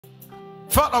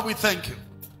Father, we thank you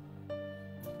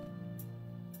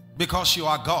because you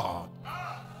are God.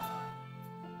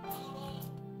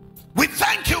 We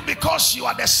thank you because you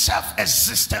are the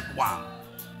self-existent one.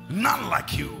 None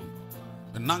like you,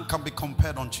 and none can be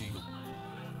compared unto you.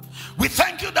 We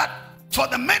thank you that for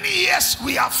the many years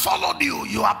we have followed you,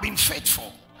 you have been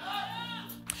faithful.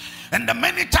 And the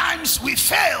many times we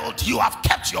failed, you have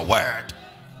kept your word.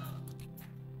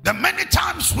 The many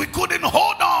times we couldn't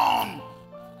hold on,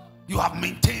 you have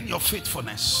maintained your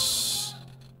faithfulness.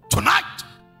 Tonight,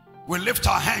 we lift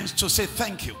our hands to say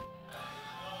thank you.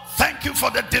 Thank you for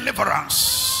the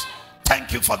deliverance.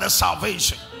 Thank you for the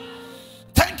salvation.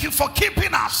 Thank you for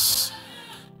keeping us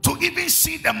to even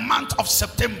see the month of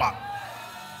September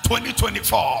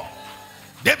 2024.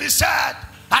 David said,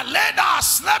 I lay down, I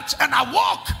slept, and I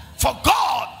woke, for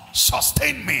God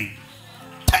sustained me.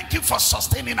 Thank you for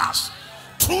sustaining us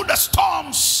through the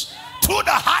storms, through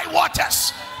the high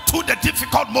waters, through the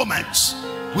difficult moments.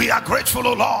 We are grateful,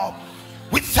 O Lord.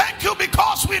 We thank you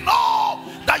because we know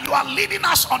that you are leading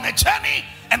us on a journey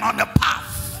and on a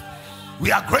path.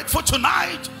 We are grateful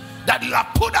tonight that you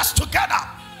have put us together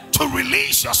to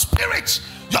release your spirit,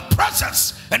 your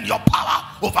presence, and your power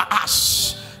over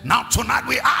us. Now tonight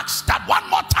we ask that one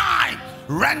more time,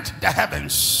 rend the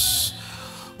heavens.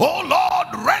 Oh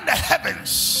Lord, rend the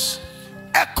heavens.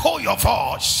 Echo your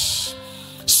voice.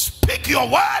 Speak your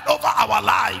word over our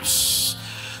lives.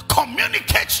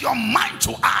 Communicate your mind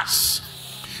to us.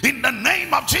 In the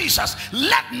name of Jesus,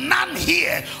 let none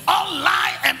here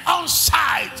online and on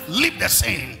site live the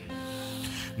same.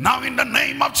 Now in the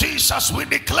name of Jesus, we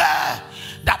declare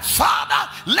that,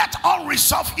 Father, let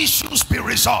unresolved issues be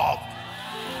resolved.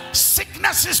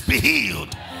 Sicknesses be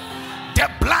healed. The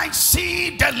blind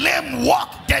see, the lame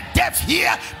walk, the deaf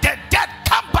hear, the dead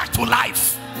come back to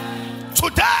life.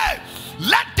 Today,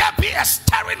 let there be a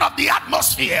stirring of the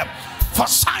atmosphere for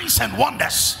signs and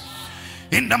wonders.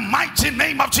 In the mighty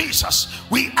name of Jesus,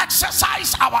 we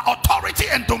exercise our authority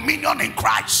and dominion in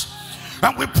Christ.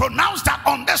 And we pronounce that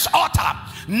on this altar,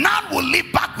 none will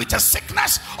live back with a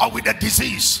sickness or with a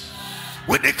disease.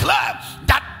 We declare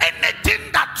that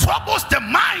anything that troubles the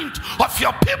mind of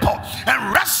your people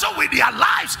and wrestle with their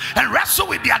lives and wrestle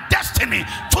with their destiny,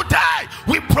 today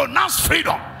we pronounce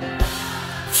freedom.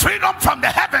 Freedom from the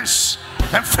heavens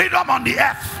and freedom on the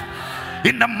earth.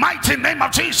 In the mighty name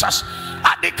of Jesus,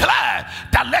 I declare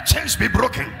that let chains be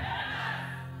broken.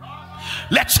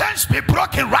 Let chains be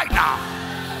broken right now.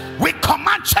 We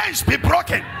command chains be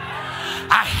broken.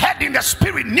 I heard in the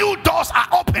spirit new doors are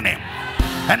opening.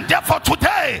 And therefore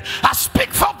today I speak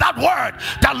forth that word,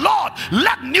 that Lord,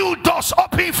 let new doors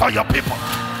open for your people.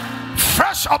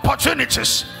 Fresh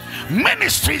opportunities,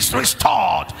 ministries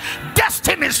restored,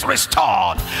 destinies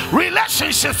restored,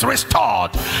 relationships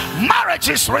restored,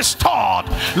 marriages restored,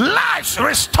 lives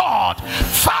restored,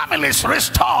 families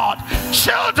restored,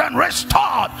 children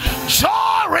restored,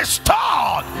 joy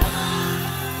restored.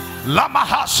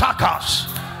 Lamaha Sakas,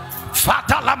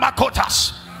 Fata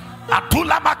Lamakotas,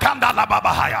 Atula Makanda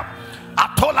Lababahaya,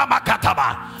 Atola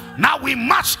Makataba. Now we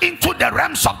march into the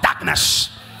realms of darkness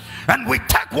and we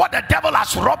take what the devil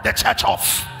has robbed the church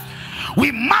of.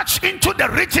 We march into the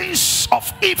regions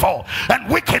of evil and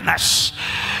wickedness.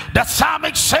 The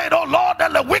psalmist said, oh Lord,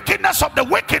 let the wickedness of the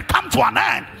wicked come to an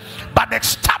end, but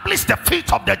establish the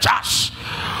feet of the just.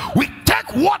 We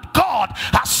take what God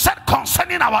has said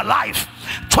concerning our life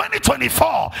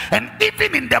 2024, and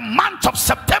even in the month of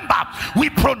September we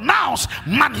pronounce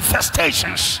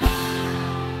manifestations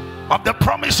of the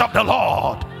promise of the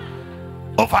Lord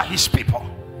over his people.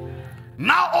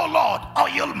 Now, oh Lord,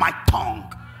 oil my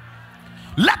tongue.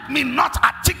 Let me not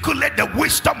articulate the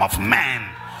wisdom of man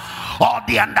or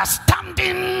the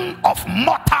understanding of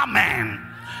mortal men,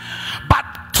 but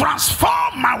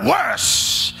transform my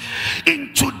words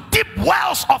into deep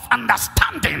wells of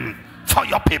understanding for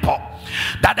your people,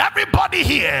 that everybody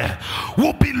here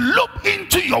will be looped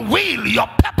into your will, your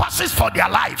purposes for their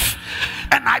life.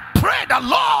 And I pray the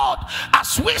Lord,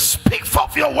 as we speak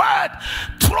forth your word,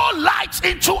 throw light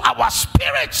into our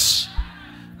spirits,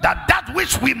 that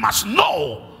which we must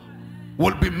know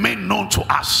will be made known to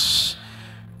us,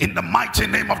 in the mighty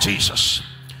name of Jesus.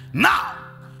 Now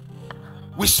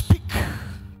we speak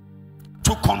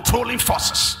to controlling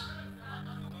forces,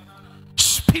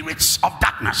 spirits of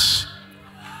darkness,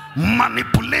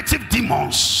 manipulative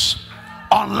demons,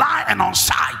 online and on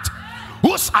site,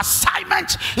 whose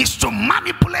assignment is to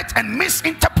manipulate and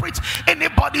misinterpret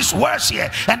anybody's words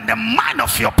here and the mind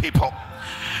of your people.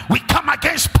 We come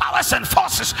against powers and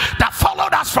forces that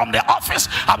followed us from the office,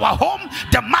 our home,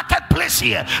 the marketplace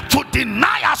here, to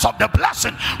deny us of the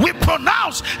blessing. We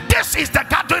pronounce this is the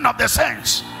gathering of the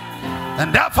saints.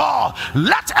 And therefore,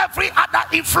 let every other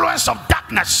influence of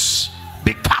darkness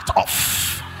be cut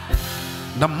off.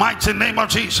 In the mighty name of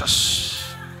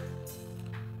Jesus.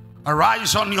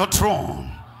 Arise on your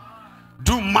throne.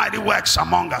 Do mighty works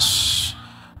among us.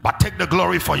 But take the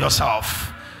glory for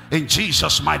yourself. In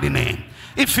Jesus' mighty name.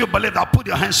 If you believe that, put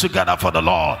your hands together for the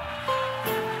Lord.